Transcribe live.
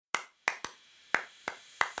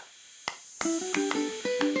Hello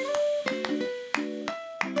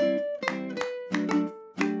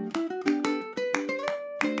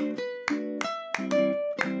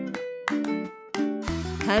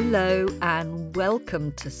and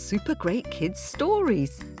welcome to Super Great Kids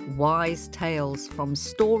Stories, wise tales from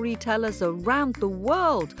storytellers around the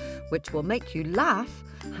world, which will make you laugh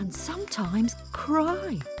and sometimes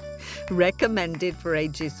cry. Recommended for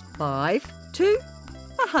ages 5 to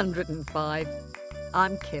 105.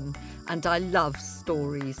 I'm Kim and I love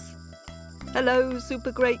stories. Hello,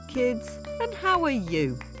 Super Great Kids, and how are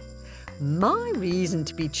you? My reason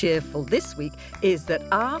to be cheerful this week is that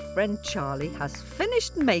our friend Charlie has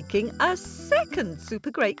finished making a second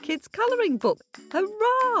Super Great Kids colouring book.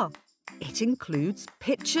 Hurrah! It includes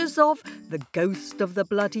pictures of the ghost of the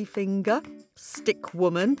bloody finger, Stick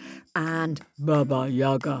Woman and Baba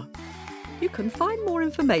Yaga. You can find more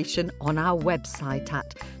information on our website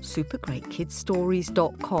at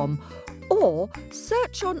supergreatkidsstories.com or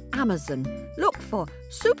search on Amazon. Look for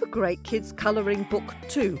Super Great Kids Colouring Book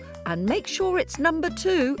 2 and make sure it's number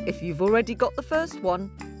 2 if you've already got the first one.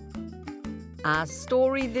 Our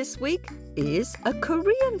story this week is a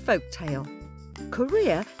Korean folktale.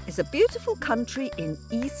 Korea is a beautiful country in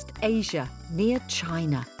East Asia near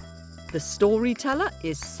China. The storyteller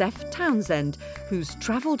is Seth Townsend, who's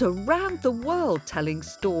travelled around the world telling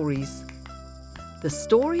stories. The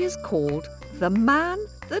story is called The Man,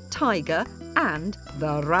 the Tiger and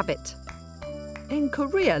the Rabbit. In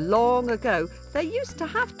Korea long ago, they used to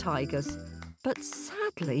have tigers, but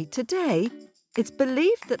sadly today it's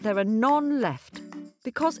believed that there are none left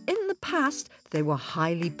because in the past they were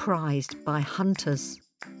highly prized by hunters.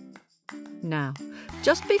 Now,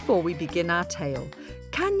 just before we begin our tale,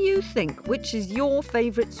 can you think which is your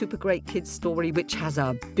favourite Super Great Kids story which has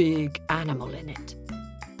a big animal in it?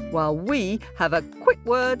 While we have a quick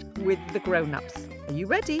word with the grown-ups. Are you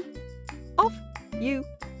ready? Off you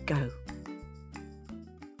go.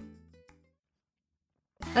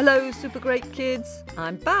 Hello, Super Great Kids.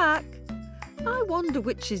 I'm back. I wonder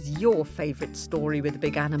which is your favourite story with a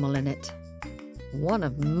big animal in it. One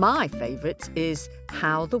of my favourites is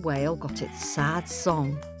How the Whale Got Its Sad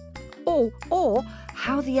Song. Or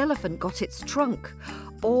How the Elephant Got Its Trunk.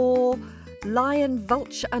 Or Lion,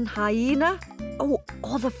 Vulture and Hyena. Or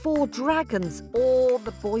The Four Dragons. Or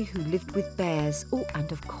The Boy Who Lived with Bears. Oh,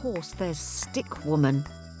 and of course there's Stick Woman.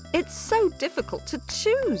 It's so difficult to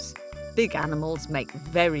choose. Big animals make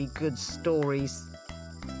very good stories.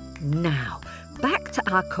 Now, back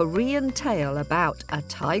to our Korean tale about a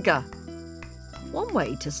tiger. One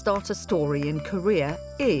way to start a story in Korea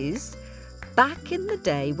is back in the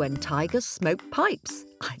day when tigers smoked pipes.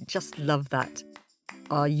 I just love that.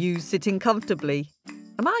 Are you sitting comfortably?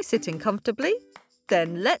 Am I sitting comfortably?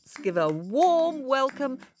 Then let's give a warm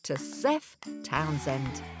welcome to Seth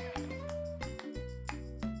Townsend.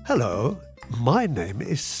 Hello, my name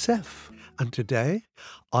is Seth, and today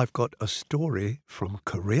I've got a story from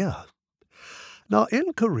Korea. Now,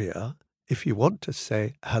 in Korea, if you want to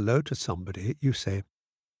say hello to somebody, you say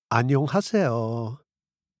안녕하세요.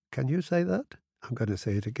 Can you say that? I'm going to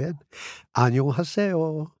say it again.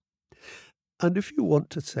 안녕하세요. And if you want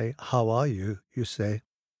to say how are you, you say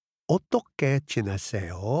어떻게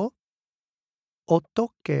지내세요?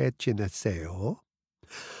 어떻게 지내세요?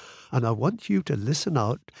 And I want you to listen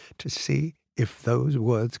out to see if those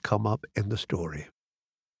words come up in the story.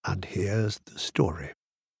 And here's the story.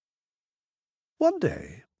 One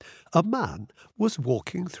day, a man was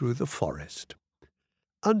walking through the forest,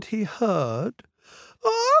 and he heard,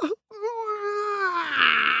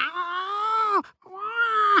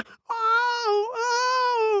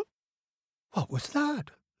 What was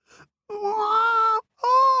that?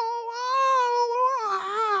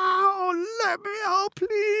 Let me out,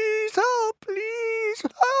 please help.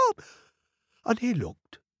 And he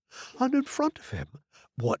looked, and in front of him,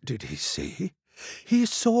 what did he see? He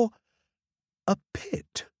saw a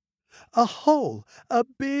pit, a hole, a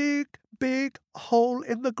big hole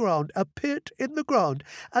in the ground, a pit in the ground,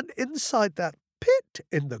 and inside that pit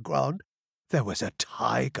in the ground, there was a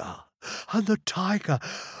tiger, and the tiger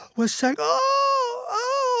was saying,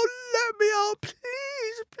 oh, let me out,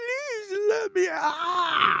 please, let me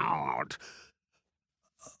out.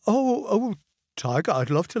 Oh, tiger, I'd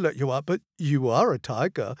love to let you out, but you are a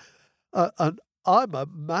tiger, and I'm a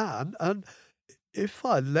man, and if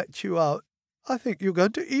I let you out, I think you're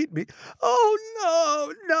going to eat me.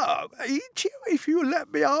 Oh, no, eat you? If you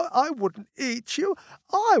let me out, I wouldn't eat you.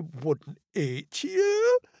 I wouldn't eat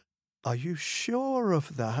you. Are you sure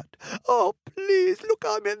of that? Oh, please, look,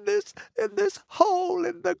 I'm in this hole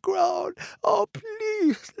in the ground. Oh,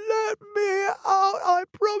 please, let me out. I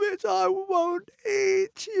promise I won't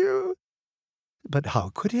eat you. But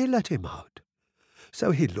how could he let him out?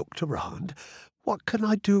 So he looked around. What can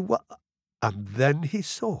I do? And then he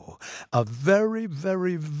saw a very,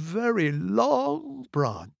 very, very long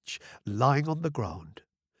branch lying on the ground.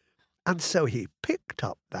 And so he picked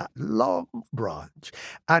up that long branch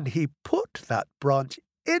and he put that branch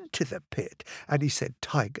into the pit. And he said,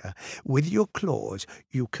 Tiger, with your claws,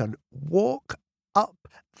 you can walk up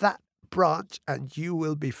that branch and you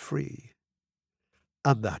will be free.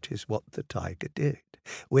 And that is what the tiger did.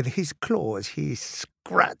 With his claws, he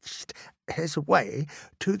scratched his way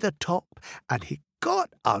to the top and he got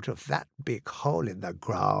out of that big hole in the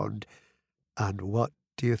ground. And what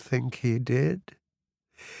do you think he did?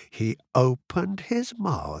 He opened his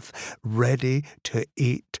mouth, ready to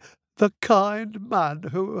eat the kind man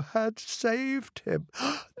who had saved him.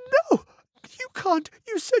 No, you can't.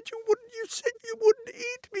 You said you wouldn't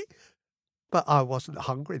eat me. But I wasn't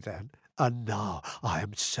hungry then. And now I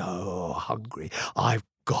am so hungry. I've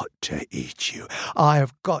got to eat you. I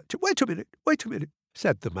have got to. Wait a minute,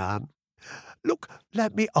 said the man. Look,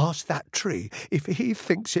 let me ask that tree if he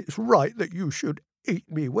thinks it's right that you should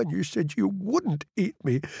eat me when you said you wouldn't eat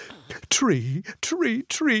me. Tree,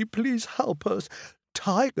 please help us.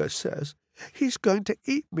 Tiger says he's going to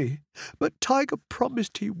eat me, but Tiger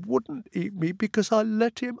promised he wouldn't eat me because I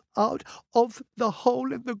let him out of the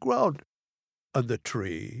hole in the ground. And the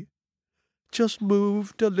tree just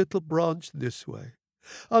moved a little branch this way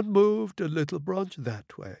and moved a little branch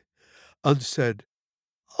that way and said,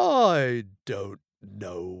 I don't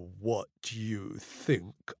know what you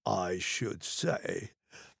think I should say,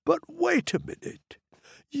 but wait a minute.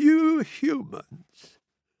 You humans,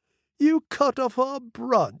 you cut off our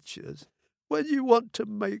branches when you want to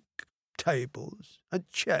make tables and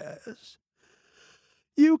chairs.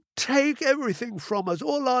 You take everything from us,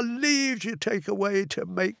 all our leaves you take away to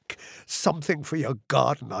make something for your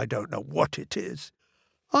garden. I don't know what it is.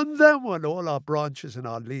 And then when all our branches and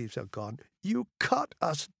our leaves are gone, you cut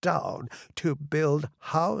us down to build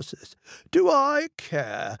houses. Do I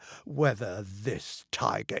care whether this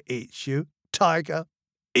tiger eats you? Tiger,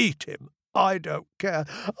 eat him. I don't care.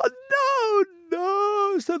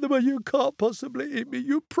 No, said the man, you can't possibly eat me.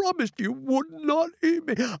 You promised you would not eat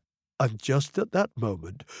me. And just at that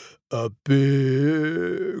moment, a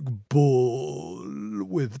big bull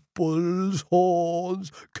with bull's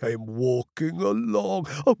horns came walking along.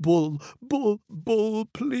 A bull,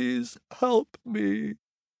 please help me.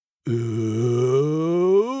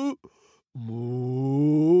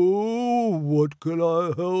 What can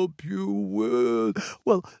I help you with?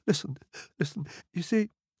 Well, listen. You see,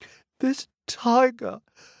 this tiger,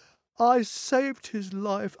 I saved his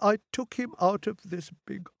life. I took him out of this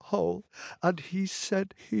big hole, and he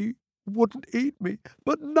said he wouldn't eat me,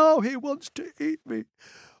 but now he wants to eat me.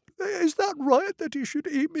 Is that right that he should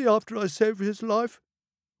eat me after I saved his life?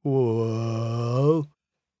 Well,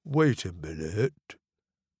 wait a minute.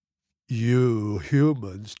 You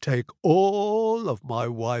humans take all of my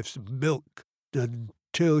wife's milk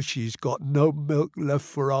until she's got no milk left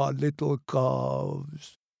for our little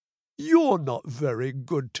calves. You're not very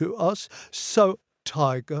good to us, so,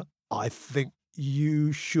 Tiger, I think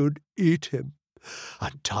you should eat him.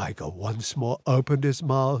 And Tiger once more opened his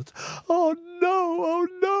mouth. Oh no,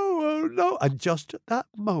 and just at that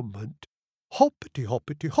moment, hoppity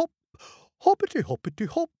hoppity hop, hoppity hoppity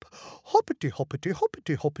hop, hoppity hoppity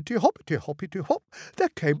hoppity hoppity hoppity hoppity hop, there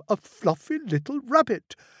came a fluffy little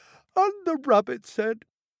rabbit. And the rabbit said,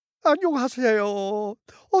 안녕하세요.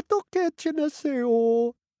 어떻게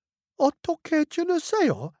지내세요? 어떻게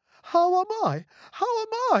지내세요? How am I?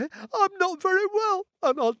 I'm not very well,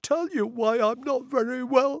 and I'll tell you why I'm not very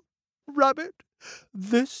well. Rabbit,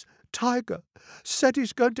 this tiger said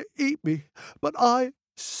he's going to eat me, but I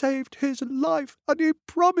saved his life, and he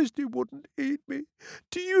promised he wouldn't eat me.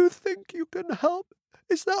 Do you think you can help?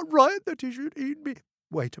 Is that right that he should eat me?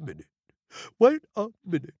 Wait a minute,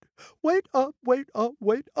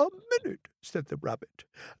 said the rabbit.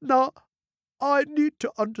 Now, I need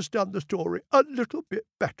to understand the story a little bit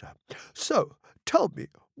better. So, tell me,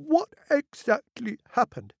 what exactly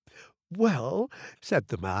happened? Well, said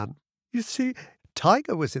the man, you see,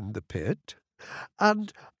 Tiger was in the pit,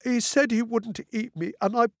 and he said he wouldn't eat me,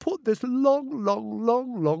 and I put this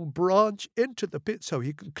long branch into the pit so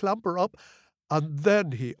he could clamber up, and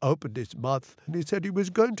then he opened his mouth, and he said he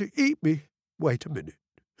was going to eat me. Wait a minute,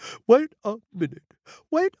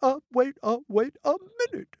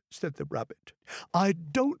 said the rabbit. I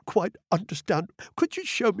don't quite understand. Could you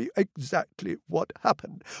show me exactly what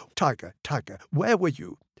happened? Tiger, where were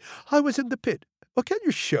you? I was in the pit. Well, can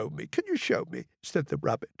you show me, said the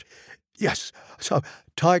rabbit. Yes, so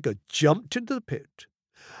Tiger jumped into the pit,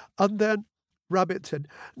 and then Rabbit said,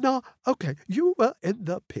 "Now, okay, you were in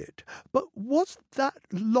the pit, but was that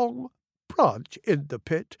long branch in the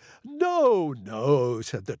pit?" "No, no,"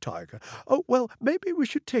 said the Tiger. "Oh, well, maybe we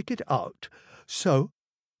should take it out." So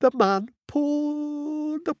the man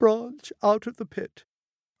pulled the branch out of the pit,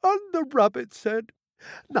 and the Rabbit said,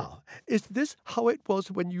 "Now, is this how it was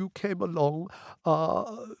when you came along,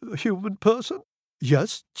 human person?"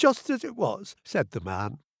 "Yes, just as it was," said the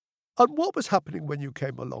man. "And what was happening when you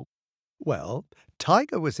came along?" "Well,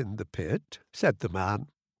 Tiger was in the pit," said the man.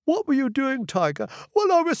 "What were you doing, Tiger?"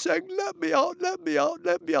 "Well, I was saying, 'Let me out, let me out,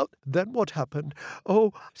 let me out.'" "Then what happened?"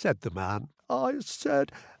 "Oh," said the man, "I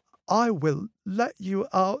said, 'I will let you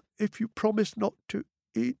out if you promise not to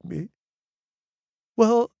eat me.'"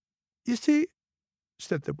 "Well, you see,"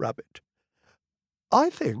 said the Rabbit, "I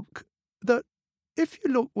think that if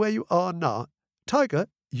you look where you are now, Tiger,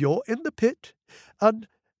 you're in the pit, and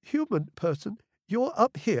human person, you're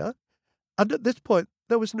up here, and at this point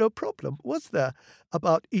there was no problem, was there,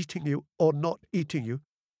 about eating you or not eating you?"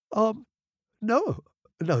 No,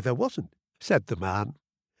 there wasn't," said the man.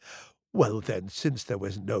 "Well, then, since there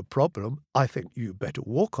was no problem, I think you better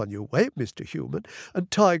walk on your way, Mr. Human,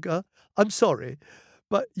 and Tiger, I'm sorry,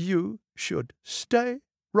 but you should stay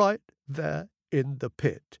right there in the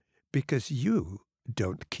pit, because you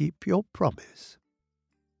don't keep your promise."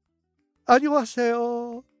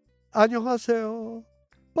 "안녕하세요. 안녕하세요.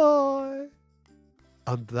 Bye."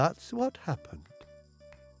 And that's what happened.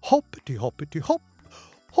 Hoppity hoppity hop,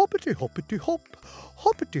 hoppity hoppity hop,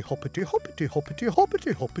 hoppity hoppity hoppity hoppity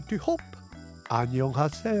hoppity hoppity hop.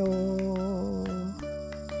 안녕하세요.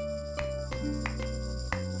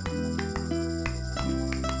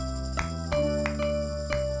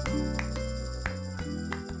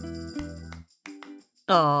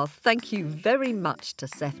 Thank you very much to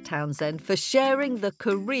Seth Townsend for sharing the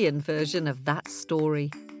Korean version of that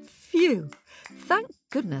story. Phew! Thank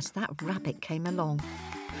goodness that rabbit came along.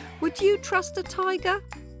 Would you trust a tiger?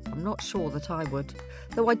 I'm not sure that I would,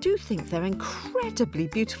 though I do think they're incredibly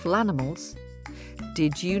beautiful animals.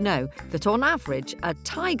 Did you know that on average a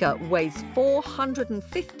tiger weighs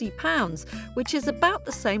 450 pounds, which is about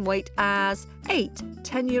the same weight as 8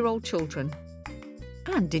 10-year-old children?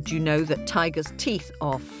 And did you know that tigers' teeth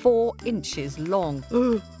are 4 inches long?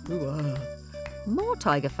 More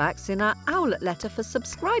tiger facts in our Owlet letter for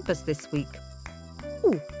subscribers this week.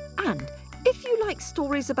 Oh, and if you like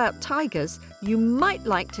stories about tigers, you might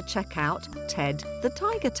like to check out Ted the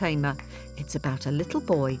Tiger Tamer. It's about a little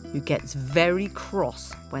boy who gets very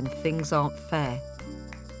cross when things aren't fair.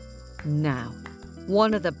 Now,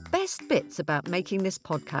 one of the best bits about making this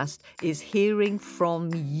podcast is hearing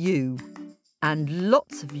from you. And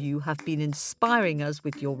lots of you have been inspiring us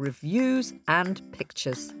with your reviews and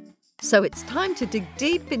pictures. So it's time to dig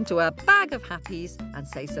deep into our bag of happies and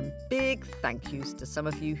say some big thank yous to some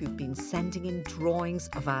of you who've been sending in drawings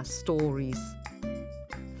of our stories.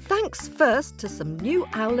 Thanks first to some new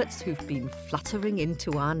owlets who've been fluttering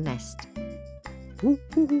into our nest.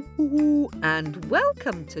 And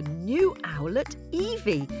welcome to new owlet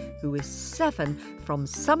Evie, who is 7 from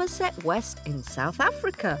Somerset West in South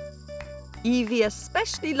Africa. Evie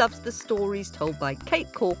especially loves the stories told by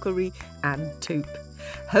Kate Corkery and Toop.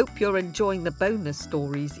 Hope you're enjoying the bonus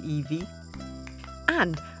stories, Evie.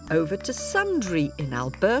 And over to Sundry in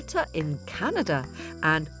Alberta in Canada,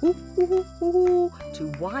 and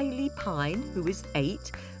to Wiley Pine, who is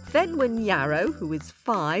 8, Fenwin Yarrow, who is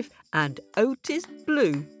 5, and Otis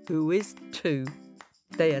Blue, who is 2.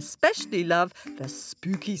 They especially love the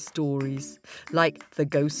spooky stories, like The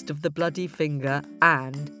Ghost of the Bloody Finger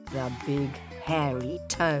and The Big Hairy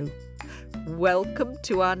Toe. Welcome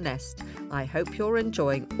to our nest. I hope you're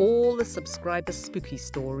enjoying all the subscriber spooky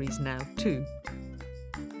stories now too.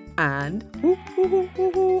 And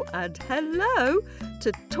and hello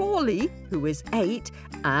to Torley, who is 8,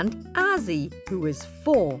 and Azzy, who is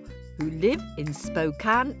 4, who live in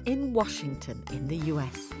Spokane in Washington in the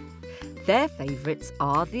US. Their favourites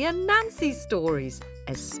are the Anansi stories,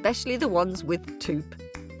 especially the ones with Toop.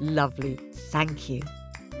 Lovely, thank you.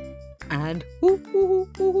 And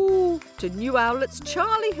to new owlets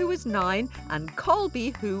Charlie, who is 9, and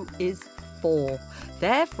Colby, who is 4.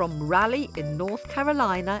 They're from Raleigh in North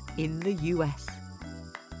Carolina in the US.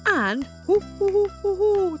 And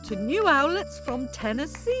to new owlets from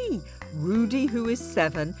Tennessee, Rudy, who is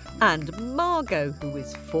 7, and Margot, who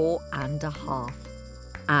is 4.5.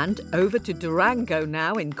 And over to Durango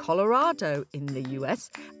now in Colorado in the US,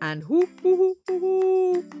 and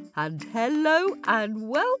and hello and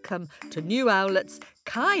welcome to new owlets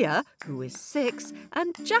Kaya, who is 6,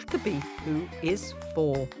 and Jacoby, who is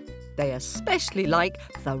 4. They especially like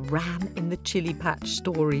the ram in the chili patch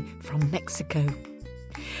story from Mexico.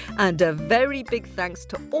 And a very big thanks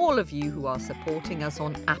to all of you who are supporting us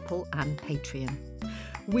on Apple and Patreon.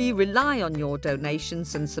 We rely on your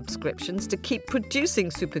donations and subscriptions to keep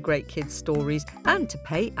producing Super Great Kids stories and to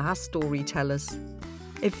pay our storytellers.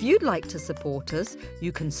 If you'd like to support us,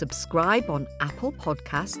 you can subscribe on Apple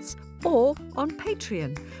Podcasts or on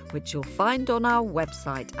Patreon, which you'll find on our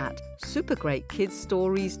website at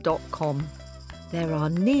supergreatkidsstories.com. There are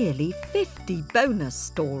nearly 50 bonus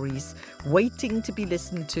stories waiting to be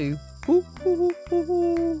listened to.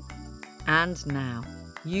 And now,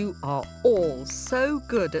 you are all so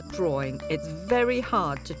good at drawing, it's very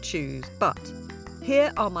hard to choose, but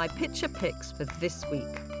here are my picture picks for this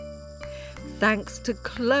week. Thanks to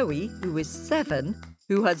Chloe, who is 7,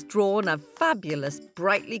 who has drawn a fabulous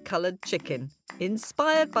brightly coloured chicken,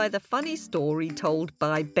 inspired by the funny story told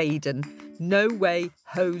by Baden, No Way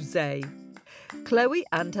Jose. Chloe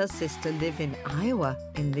and her sister live in Iowa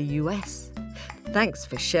in the US. Thanks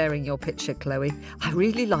for sharing your picture, Chloe. I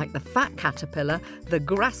really like the fat caterpillar, the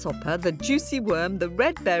grasshopper, the juicy worm, the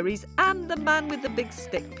red berries, and the man with the big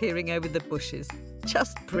stick peering over the bushes.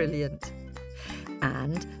 Just brilliant.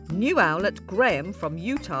 And New Owlet Graham from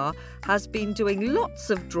Utah has been doing lots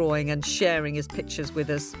of drawing and sharing his pictures with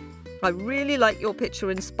us. I really like your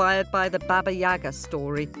picture inspired by the Baba Yaga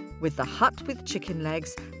story, with the hut with chicken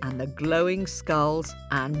legs and the glowing skulls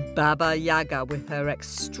and Baba Yaga with her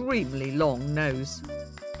extremely long nose.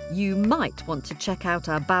 You might want to check out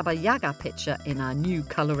our Baba Yaga picture in our new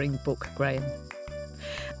colouring book, Graham.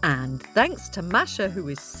 And thanks to Masha, who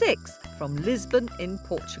is 6, from Lisbon in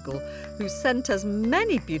Portugal, who sent us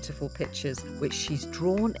many beautiful pictures which she's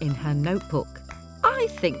drawn in her notebook. I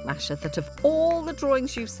think, Masha, that of all the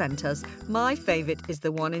drawings you've sent us, my favourite is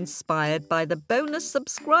the one inspired by the bonus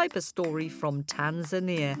subscriber story from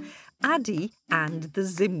Tanzania, Addy and the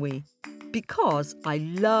Zimwi. Because I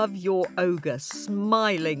love your ogre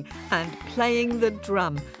smiling and playing the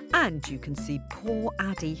drum, and you can see poor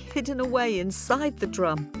Addy hidden away inside the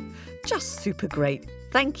drum. Just super great.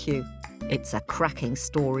 Thank you. It's a cracking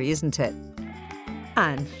story, isn't it?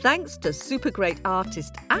 And thanks to super great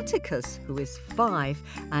artist Atticus, who is 5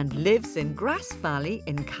 and lives in Grass Valley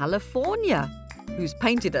in California, who's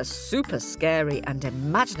painted a super scary and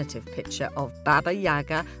imaginative picture of Baba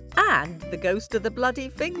Yaga and the ghost of the bloody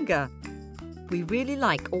finger. We really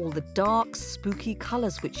like all the dark, spooky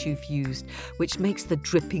colours which you've used, which makes the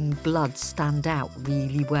dripping blood stand out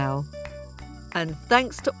really well. And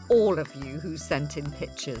thanks to all of you who sent in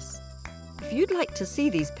pictures. If you'd like to see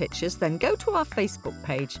these pictures, then go to our Facebook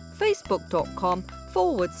page,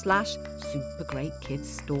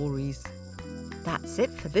 facebook.com/supergreatkidsstories. That's it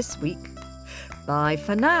for this week. Bye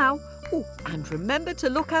for now. Oh, and remember to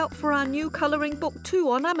look out for our new colouring book too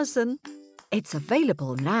on Amazon. It's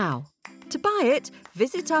available now. To buy it,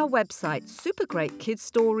 visit our website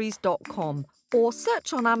supergreatkidsstories.com or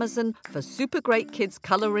search on Amazon for Super Great Kids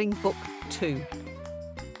Colouring Book 2.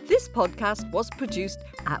 This podcast was produced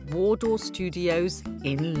at Wardour Studios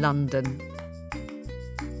in London.